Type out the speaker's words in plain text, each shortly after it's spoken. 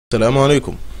Assalamu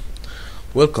alaikum.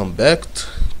 Welcome back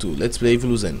to Let's Play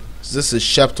Evil Within. This is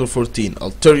chapter 14,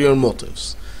 Ulterior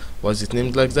Motives. Why is it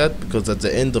named like that? Because at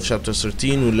the end of chapter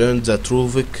 13 we learned that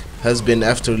Ruvik has been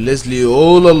after Leslie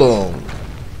all along.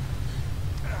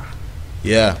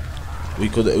 Yeah, we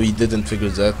didn't figure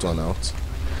that one out.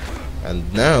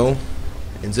 And now,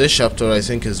 in this chapter I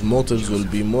think his motives will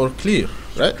be more clear,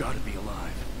 right?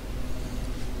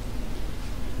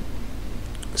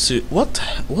 So what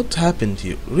happened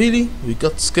here? Really? We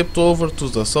got skipped over to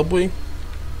the subway?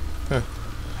 Huh.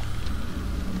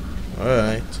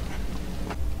 Alright.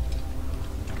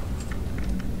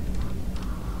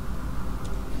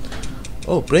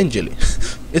 Oh, brain jelly.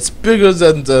 It's bigger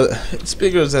than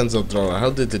the drawer. How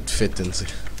did it fit in there?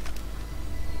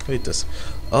 Wait a second.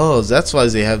 Oh, that's why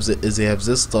they have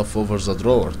this stuff over the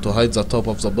drawer to hide the top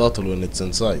of the bottle when it's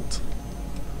inside.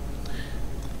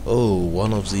 Oh,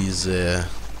 one of these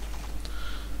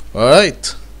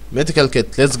Alright, medical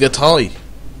kit, let's get high.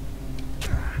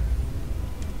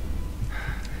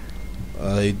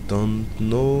 I don't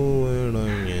know where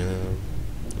I am.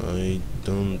 I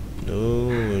don't know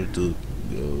where to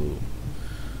go.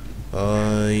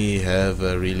 I have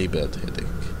a really bad headache.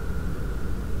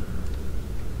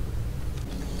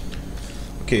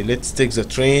 Okay, let's take the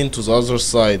train to the other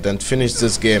side and finish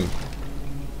this game.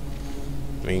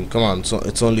 I mean, come on, so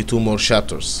it's only 2 more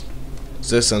chapters.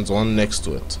 This and one next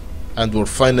to it, and we're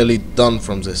finally done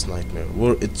from this nightmare.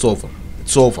 It's over.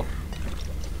 It's over.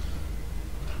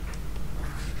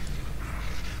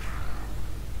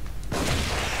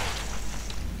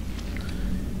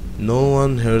 No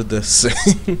one heard us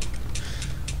saying.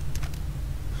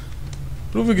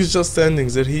 Ruvik is just standing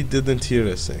there. He didn't hear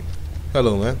us saying.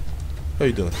 Hello, man. How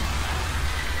you doing?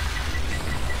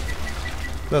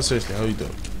 No, seriously, how you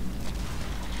doing?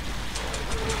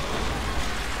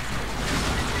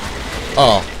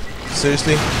 Oh,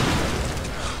 seriously?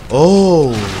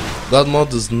 Oh, that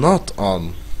mod is not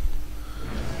on.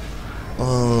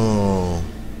 Oh,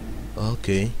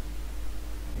 okay.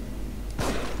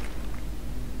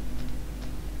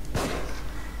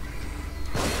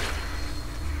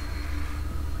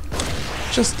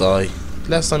 Just die.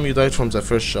 Last time you died from the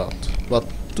first shot. But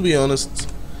to be honest,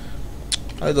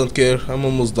 I don't care. I'm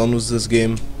almost done with this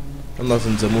game. I'm not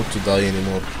in the mood to die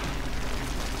anymore.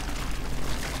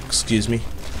 Excuse me.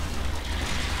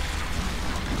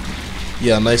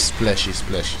 Yeah, nice splashy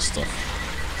stuff.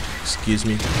 Excuse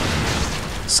me.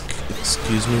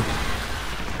 Excuse me.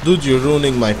 Dude, you're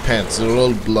ruining my pants. They're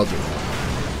all bloody.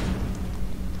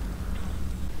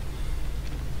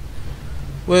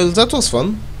 Well, that was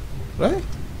fun, right?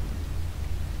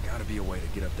 Gotta be a way to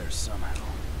get up there somehow.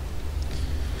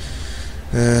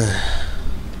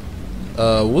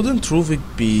 Wouldn't Ruvik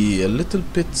be a little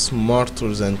bit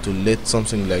smarter than to let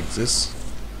something like this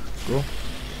go?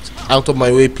 Out of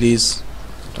my way, please.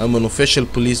 I'm an official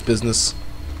police business.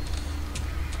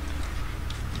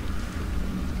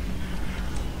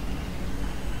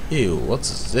 Ew,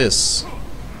 what's this?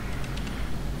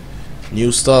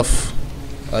 New stuff.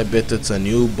 I bet it's a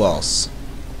new boss.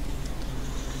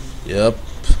 Yep,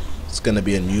 it's gonna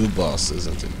be a new boss,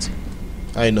 isn't it?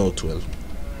 I know it will.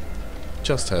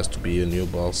 Just has to be a new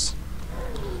boss,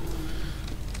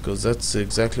 because that's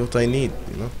exactly what I need,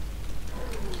 you know.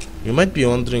 You might be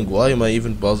wondering, why am I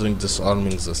even bothering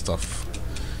disarming the stuff?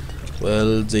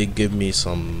 Well, they give me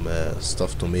some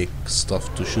stuff to make stuff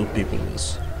to shoot people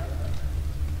with.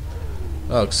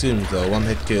 Oh, excuse me, the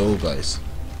one-hit KO guys.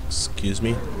 Excuse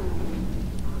me.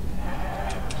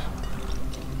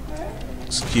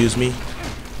 Excuse me.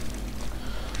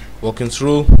 Walking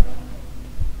through.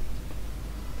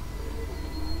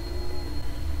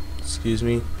 Excuse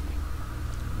me.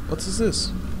 What is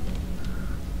this?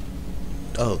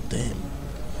 Oh, damn.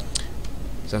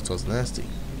 That was nasty.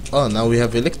 Oh, now we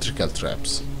have electrical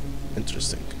traps.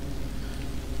 Interesting.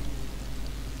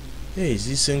 Hey,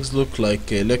 these things look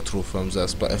like Electro from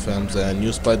the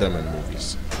new Spider-Man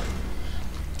movies.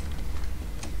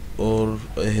 Or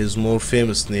his more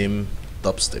famous name,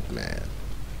 Dubstep Man.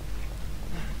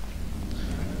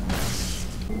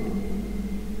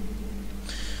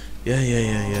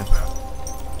 Yeah.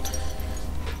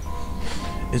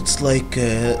 It's like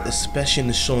a special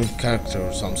showing character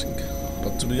or something.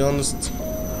 But to be honest,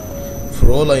 for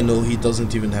all I know, he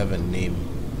doesn't even have a name.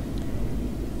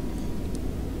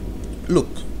 Look,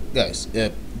 guys,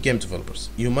 game developers,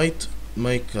 you might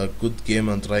make a good game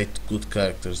and write good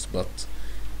characters, but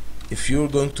if you're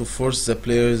going to force the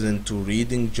players into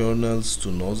reading journals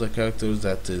to know the characters,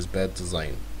 that is bad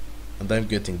design. And I'm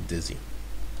getting dizzy.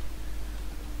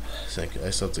 Thank you,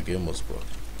 I thought the game was broken.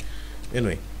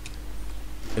 Anyway,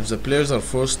 If the players are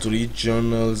forced to read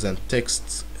journals and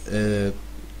texts, uh,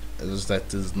 as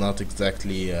that is not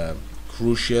exactly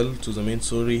crucial to the main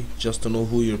story. Just to know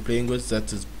who you're playing with,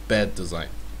 that is bad design.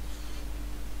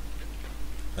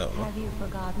 I don't know. Have you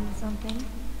forgotten something?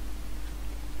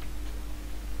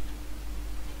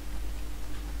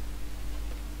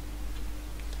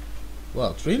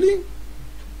 What, really?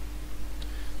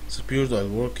 Disappeared while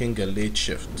working a late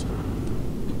shift.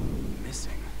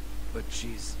 Missing. But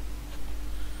she's...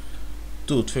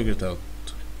 Dude, figure it out.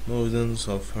 No evidence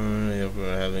of her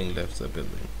ever having left the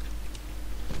building.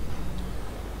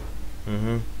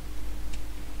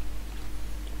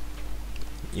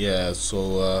 Yeah,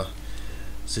 so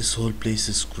this whole place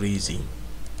is crazy.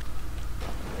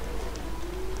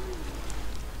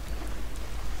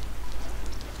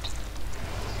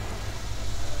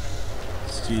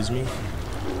 Excuse me?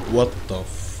 What the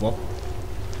fuck?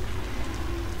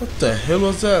 What the hell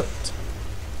was that?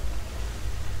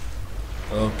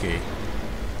 Okay.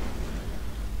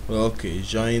 Okay,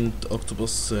 giant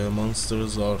octopus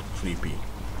monsters are creepy.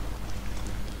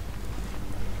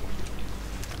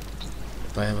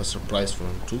 But I have a surprise for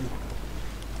him too.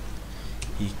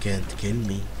 He can't kill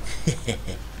me.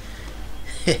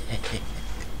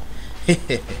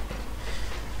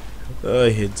 I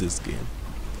hate this game.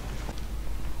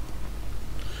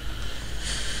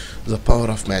 The power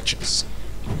of matches.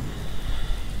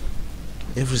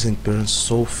 Everything burns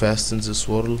so fast in this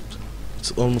world.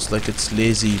 It's almost like it's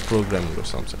lazy programming or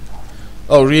something.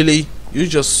 Oh really? You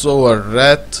just saw a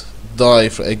rat die,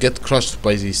 get crushed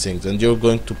by these things, and you're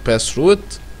going to pass through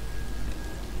it?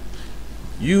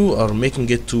 You are making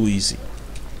it too easy.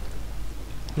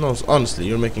 No, honestly,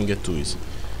 you're making it too easy.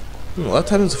 What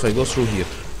happens if I go through here?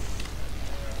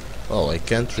 Oh, I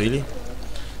can't really?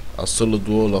 A solid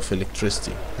wall of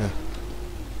electricity. Huh.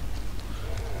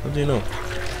 What do you know?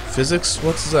 Physics?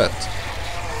 What's that?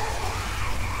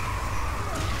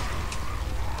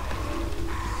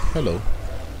 Hello.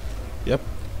 Yep.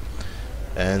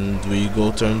 And we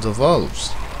go turn the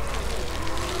valves.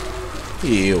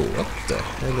 Ew, what the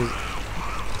hell is...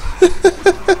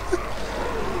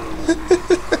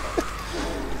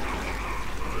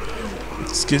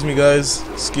 Excuse me guys,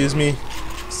 excuse me,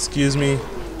 excuse me.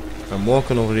 I'm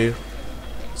walking over here.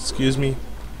 Excuse me.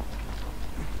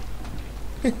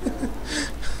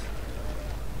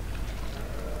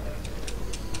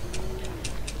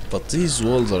 But these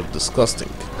walls are disgusting.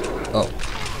 Oh.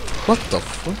 What the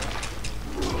fuck?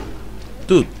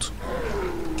 Dude.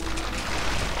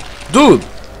 Dude!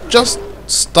 Just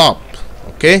stop,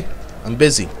 okay? I'm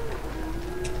busy.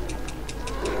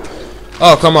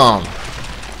 Oh, come on.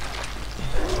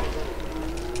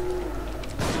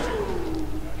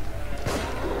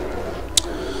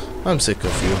 I'm sick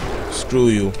of you. Screw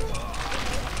you.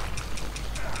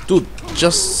 Dude,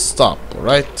 just stop,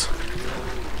 alright?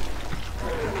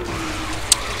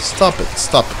 Stop it,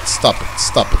 stop it, stop it,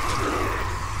 stop it.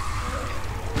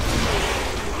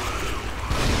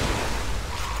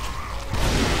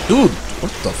 Dude,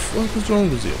 what the fuck is wrong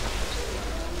with you?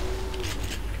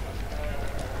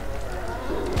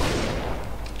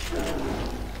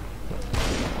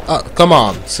 Come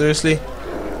on, seriously?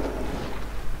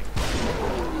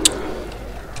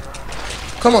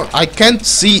 Come on, I can't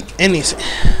see anything.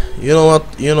 You know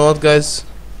what, guys?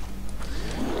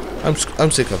 I'm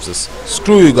sick of this.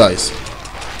 Screw you guys.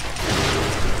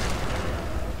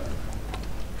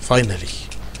 Finally,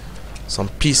 some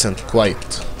peace and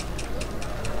quiet.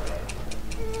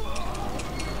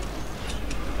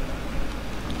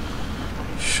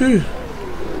 Phew.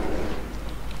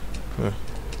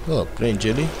 Oh, plain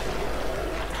jelly.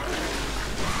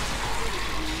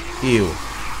 Ew.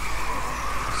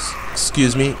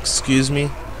 Excuse me, excuse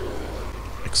me.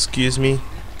 Excuse me.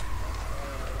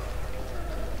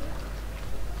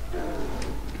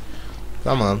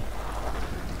 Come on.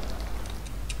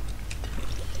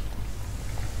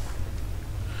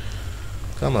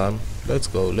 Come on. Let's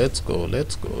go, let's go,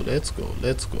 let's go, let's go,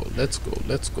 let's go, let's go,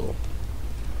 let's go.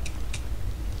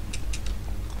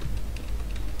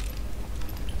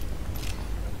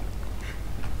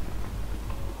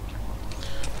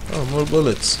 Oh, more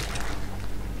bullets.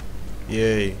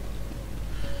 Yay.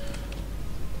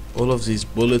 All of these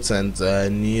bullets and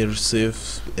near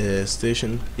safe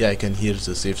station. Yeah, I can hear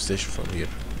the safe station from here.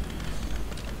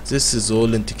 This is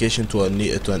all indication to an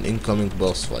incoming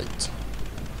boss fight.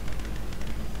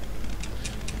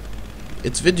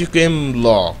 It's video game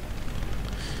law.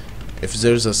 If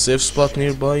there's a safe spot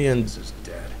nearby and... This is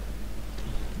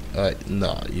dead.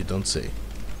 Nah, you don't say.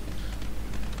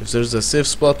 If there's a safe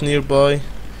spot nearby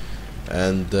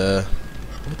and...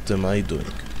 what am I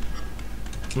doing?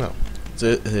 No.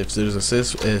 If there's a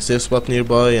safe spot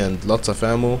nearby and lots of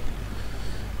ammo,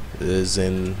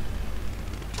 then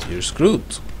you're screwed.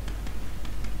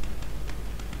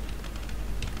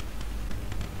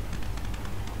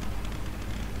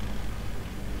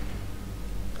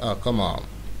 Oh, come on.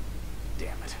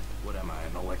 Damn it. What am I,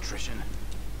 an electrician?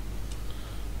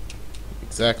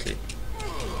 Exactly.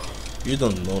 You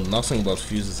don't know nothing about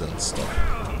fuses and stuff.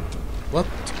 What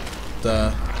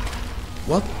the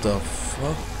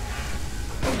fuck?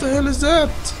 What the hell is that?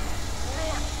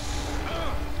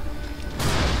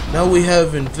 Now we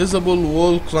have invisible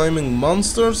wall climbing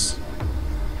monsters?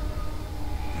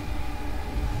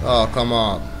 Oh, come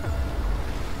on.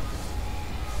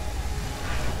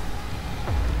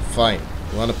 Fine.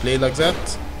 You wanna play like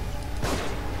that?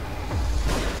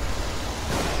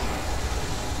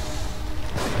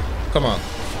 Come on.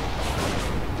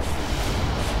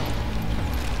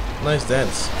 Nice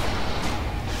dance.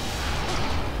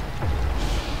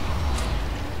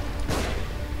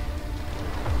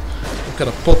 I'm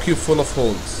gonna poke you full of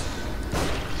holes.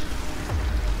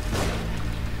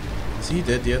 Is he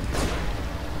dead yet?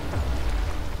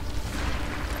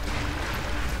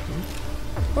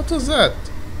 What was that?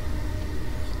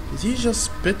 Did he just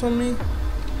spit on me?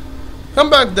 Come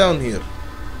back down here.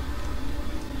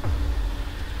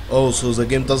 Oh, so the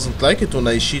game doesn't like it when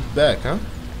I cheat back, huh?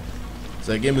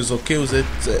 The game is okay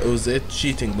with it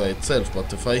cheating by itself,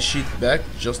 but if I cheat back,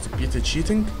 just repeated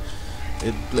cheating,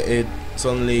 it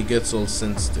suddenly gets all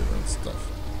sensitive and stuff.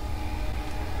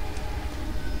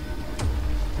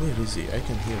 Where is he? I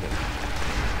can hear him.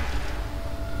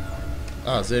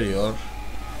 Ah, there you are.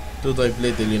 Dude, I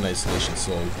played Alien Isolation,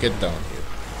 so get down here.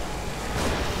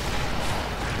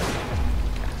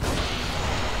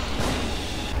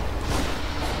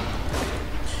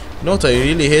 You know what I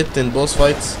really hate in boss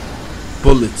fights?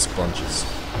 Bullet sponges.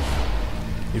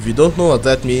 If you don't know what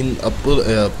that means, a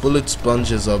bullet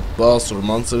sponge is a boss or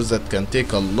monster that can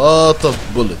take a lot of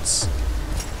bullets.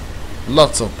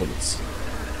 Lots of bullets.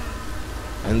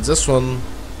 And this one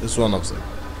is one of them.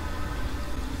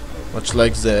 Much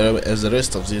like the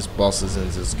rest of these bosses in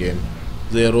this game.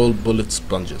 They are all bullet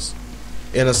sponges.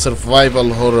 In a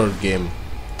survival horror game.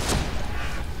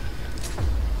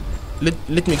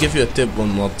 Let me give you a tip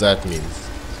on what that means.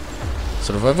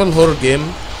 Survival horror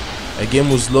game, a game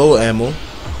with low ammo,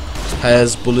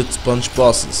 has bullet sponge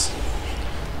bosses.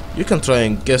 You can try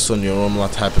and guess on your own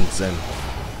what happens then.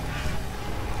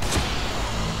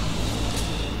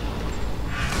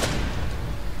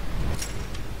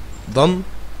 Done?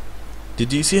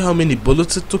 Did you see how many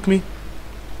bullets it took me?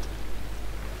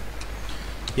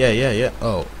 Yeah.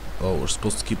 Oh, we're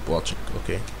supposed to keep watching,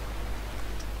 okay.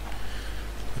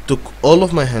 Took all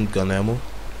of my handgun ammo,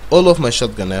 all of my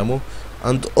shotgun ammo,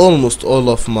 and almost all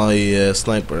of my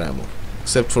sniper ammo,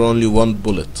 except for only one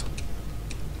bullet.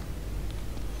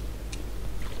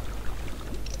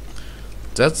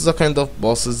 That's the kind of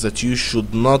bosses that you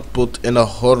should not put in a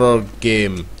horror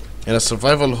game. In a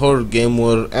survival horror game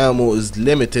where ammo is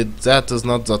limited, that is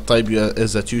not the type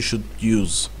that you should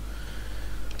use.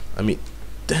 I mean,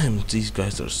 damn, these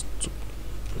guys are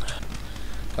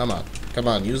Come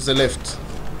on, use the lift.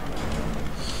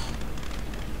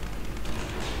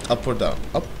 Up or down?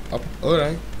 Up,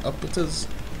 alright, up it is.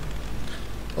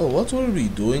 Oh, what were we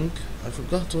doing? I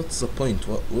forgot what's the point.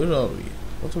 Where are we?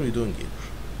 What are we doing here?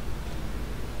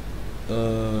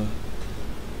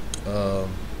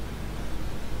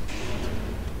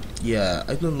 Yeah,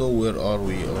 I don't know where are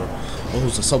we, or oh,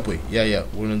 the subway. Yeah,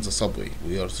 we're in the subway.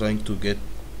 We are trying to get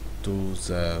to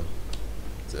the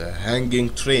hanging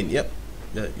train. Yep.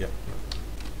 Yeah.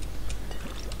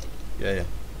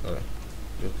 Alright,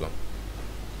 you're gone.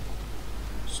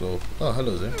 So, oh,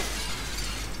 hello there.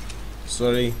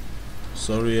 Sorry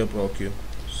I broke you.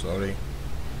 Sorry.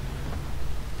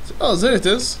 Oh, there it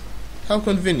is. How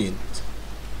convenient.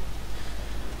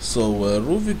 So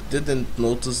Ruvik didn't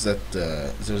notice that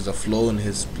there's a flaw in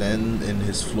his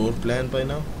floor plan by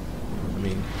now. I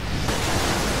mean,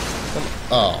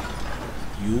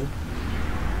 you.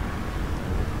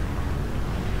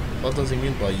 What does he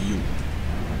mean by you?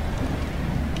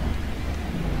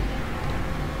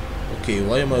 Okay,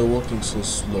 why am I walking so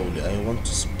slowly? I want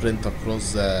to sprint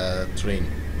across the train.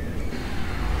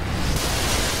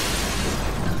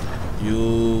 You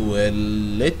will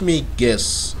let me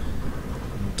guess.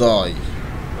 Die,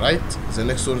 right? The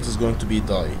next word is going to be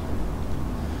die.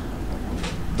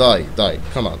 Die.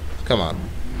 Come on.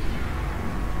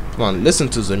 Listen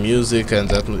to the music and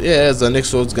that. Yeah, the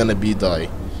next word's gonna be die.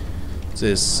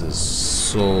 This is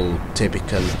so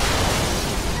typical.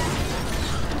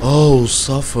 Oh,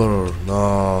 suffer.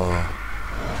 No.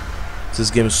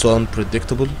 This game is so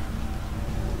unpredictable.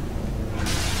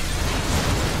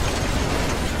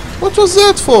 What was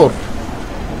that for?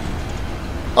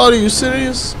 Are you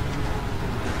serious?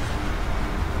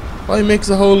 Why make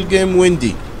the whole game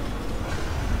windy?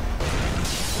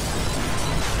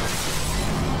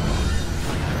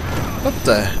 What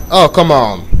the? Oh, come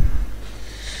on.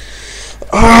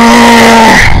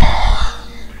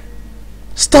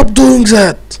 Stop doing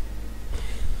that.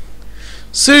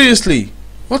 Seriously,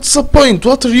 what's the point?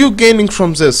 What are you gaining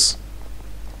from this?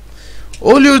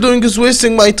 All you're doing is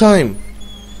wasting my time.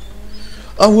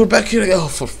 Oh, we're back here. Oh,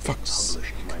 for fuck's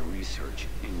sake. Published my research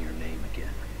in your name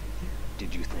again.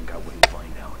 Did you think I wouldn't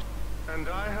find out? And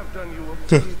I have done you a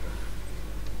favor.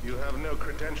 You have no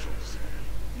credentials.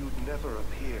 You'd never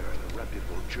appear in a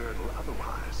reputable journal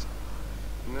otherwise.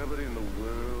 Nobody in the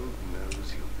world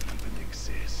knows you even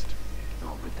exist.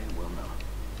 Oh, but they will know.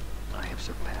 I have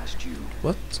surpassed you.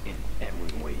 What? In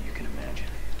every way you can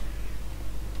imagine.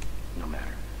 No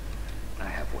matter. I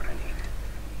have what I need.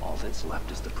 All that's left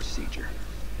is the procedure.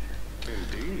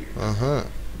 Indeed. Uh-huh.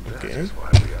 That Okay. is why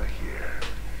we are here.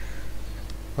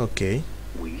 Okay.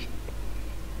 We?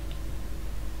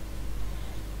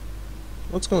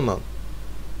 What's going on?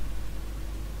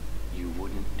 You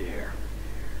wouldn't dare.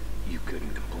 You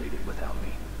couldn't complete it without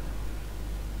me.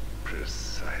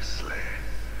 Precisely.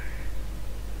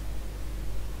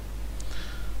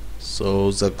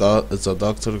 So the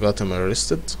doctor got him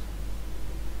arrested?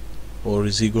 Or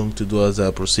is he going to do as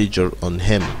a procedure on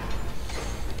him?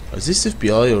 Are these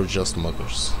FBI or just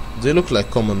muggers? They look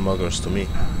like common muggers to me.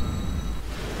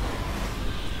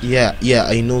 Yeah,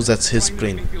 I know that's his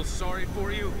brain. Feel sorry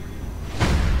for you?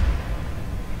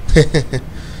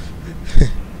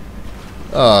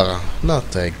 Ah,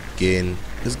 not again.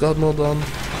 Is God mode on?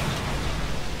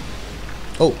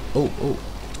 Oh.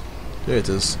 There it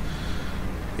is.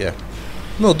 Yeah.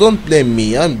 No, don't blame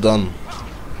me. I'm done.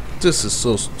 This is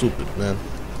so stupid, man.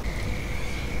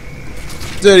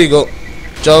 There you go.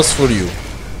 Just for you.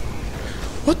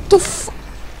 What the f...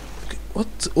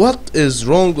 What is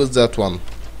wrong with that one?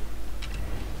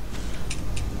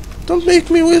 Don't make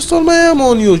me waste all my ammo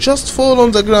on you. Just fall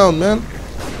on the ground, man.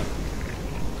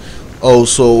 Oh,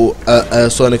 so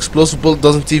an explosive bullet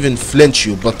doesn't even flinch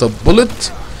you, but a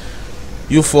bullet,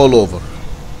 you fall over.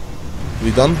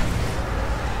 We done?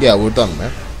 Yeah, we're done,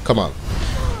 man. Come on.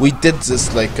 We did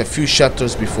this like a few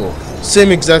chapters before.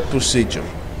 Same exact procedure.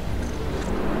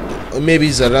 Maybe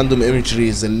the random imagery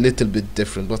is a little bit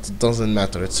different, but it doesn't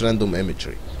matter. It's random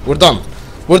imagery. We're done.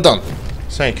 We're done.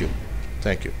 Thank you.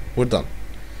 We're done.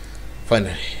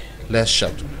 Finally. Last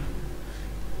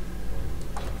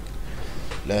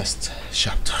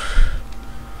chapter.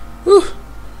 Whew.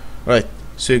 Right.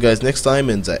 See you guys next time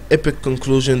in the epic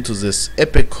conclusion to this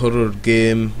epic horror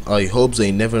game. I hope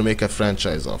they never make a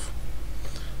franchise of.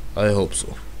 I hope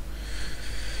so.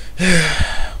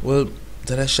 Well,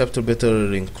 the last chapter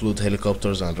better include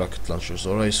helicopters and rocket launchers,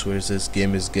 or I swear this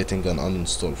game is getting an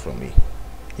uninstall from me.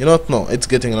 You know what? No, it's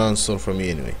getting an uninstall from me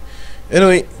anyway.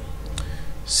 Anyway,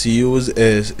 see you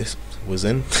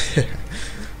within.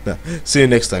 No, see you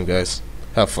next time, guys.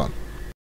 Have fun.